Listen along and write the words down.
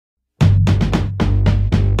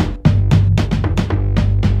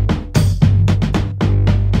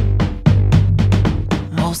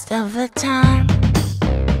time.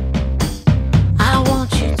 I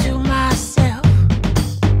want you to myself,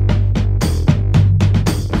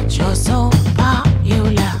 but you're so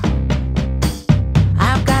popular.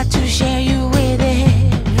 I've got to share you with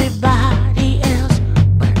everybody else.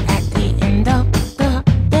 But at the end of the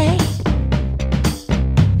day,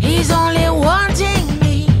 he's only wanting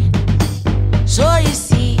me. So you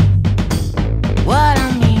see what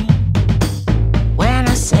I mean when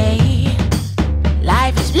I say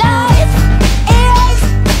life is life is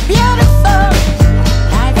beautiful.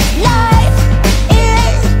 Life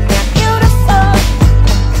is beautiful.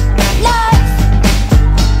 Life.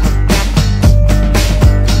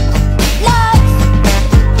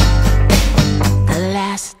 The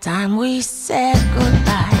last time we said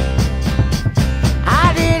goodbye,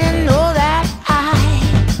 I didn't know that I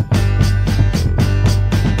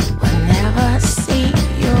would never see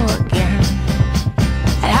you again,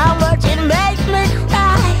 and how much it makes me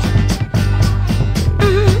cry.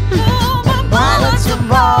 Well, it's a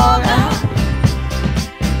baller.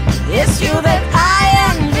 It's you that I